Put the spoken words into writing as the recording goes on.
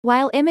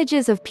While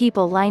images of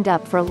people lined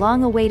up for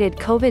long-awaited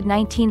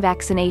COVID-19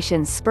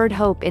 vaccinations spurred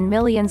hope in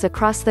millions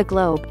across the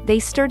globe, they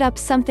stirred up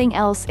something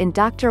else in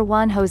Dr.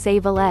 Juan Jose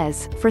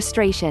Velez: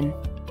 frustration.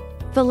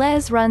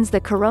 Velez runs the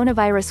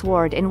coronavirus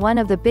ward in one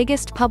of the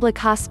biggest public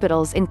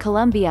hospitals in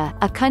Colombia,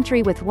 a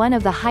country with one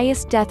of the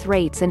highest death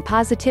rates and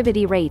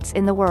positivity rates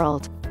in the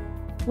world.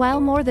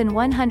 While more than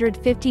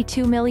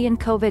 152 million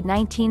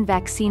COVID-19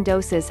 vaccine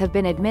doses have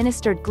been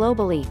administered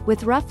globally,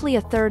 with roughly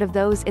a third of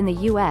those in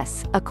the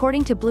US,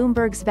 according to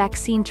Bloomberg's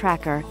vaccine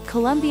tracker,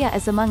 Colombia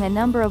is among a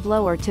number of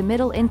lower to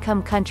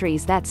middle-income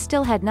countries that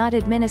still had not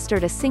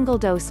administered a single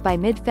dose by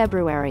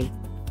mid-February.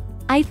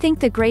 I think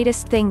the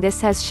greatest thing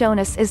this has shown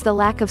us is the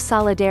lack of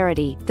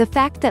solidarity, the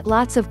fact that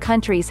lots of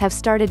countries have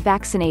started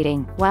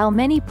vaccinating, while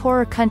many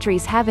poorer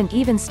countries haven't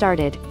even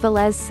started,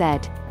 Velez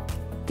said.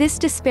 This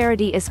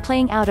disparity is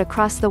playing out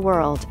across the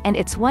world, and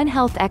it's one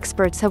health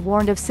experts have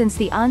warned of since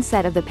the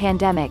onset of the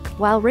pandemic.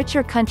 While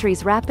richer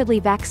countries rapidly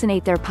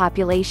vaccinate their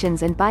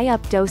populations and buy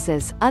up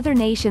doses, other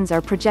nations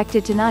are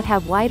projected to not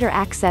have wider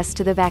access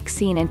to the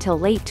vaccine until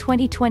late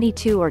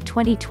 2022 or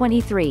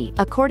 2023,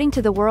 according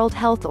to the World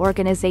Health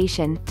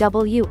Organization,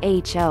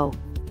 WHO.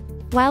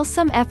 While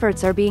some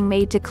efforts are being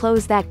made to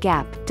close that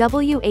gap,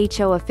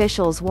 WHO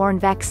officials warn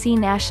vaccine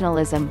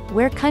nationalism,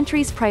 where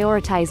countries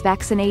prioritize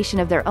vaccination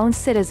of their own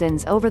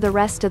citizens over the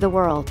rest of the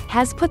world,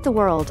 has put the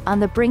world on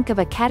the brink of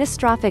a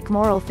catastrophic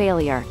moral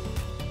failure.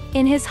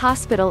 In his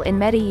hospital in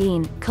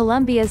Medellín,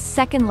 Colombia's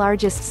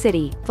second-largest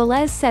city,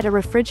 Velez said a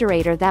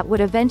refrigerator that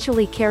would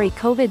eventually carry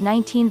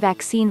COVID-19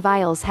 vaccine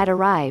vials had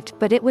arrived,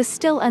 but it was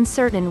still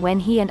uncertain when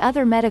he and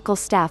other medical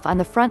staff on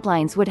the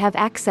frontlines would have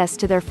access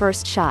to their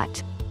first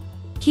shot.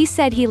 He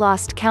said he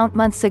lost count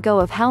months ago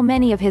of how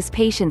many of his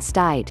patients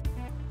died.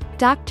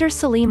 Dr.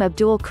 Salim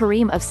Abdool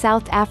Karim of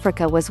South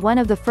Africa was one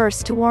of the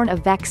first to warn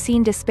of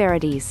vaccine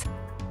disparities.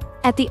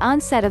 At the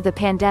onset of the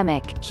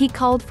pandemic, he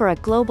called for a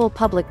global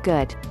public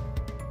good.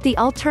 The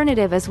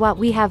alternative is what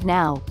we have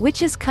now,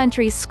 which is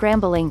countries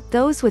scrambling,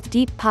 those with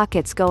deep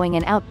pockets going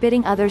and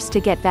outbidding others to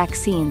get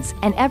vaccines,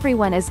 and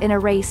everyone is in a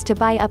race to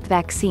buy up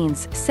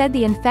vaccines, said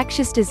the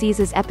infectious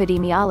diseases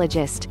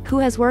epidemiologist, who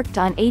has worked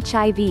on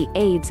HIV,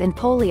 AIDS and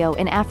polio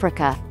in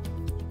Africa.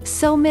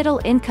 So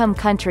middle-income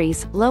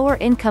countries,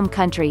 lower-income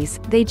countries,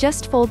 they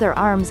just fold their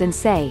arms and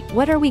say,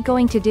 what are we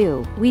going to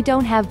do? We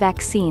don't have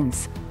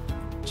vaccines.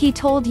 He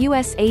told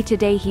USA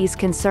Today he's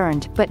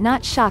concerned, but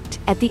not shocked,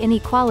 at the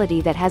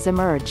inequality that has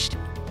emerged.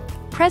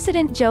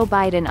 President Joe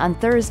Biden on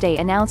Thursday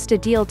announced a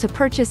deal to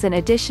purchase an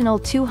additional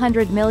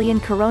 200 million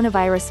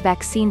coronavirus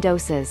vaccine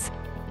doses.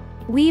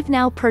 We've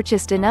now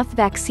purchased enough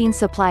vaccine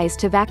supplies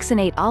to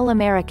vaccinate all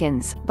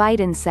Americans,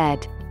 Biden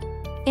said.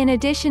 In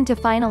addition to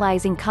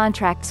finalizing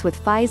contracts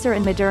with Pfizer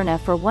and Moderna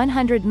for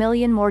 100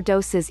 million more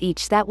doses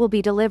each that will be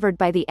delivered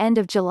by the end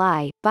of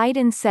July,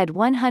 Biden said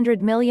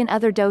 100 million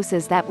other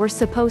doses that were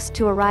supposed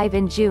to arrive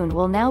in June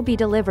will now be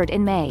delivered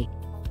in May.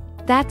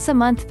 That's a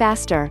month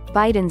faster,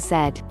 Biden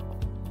said.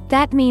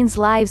 That means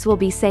lives will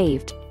be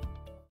saved.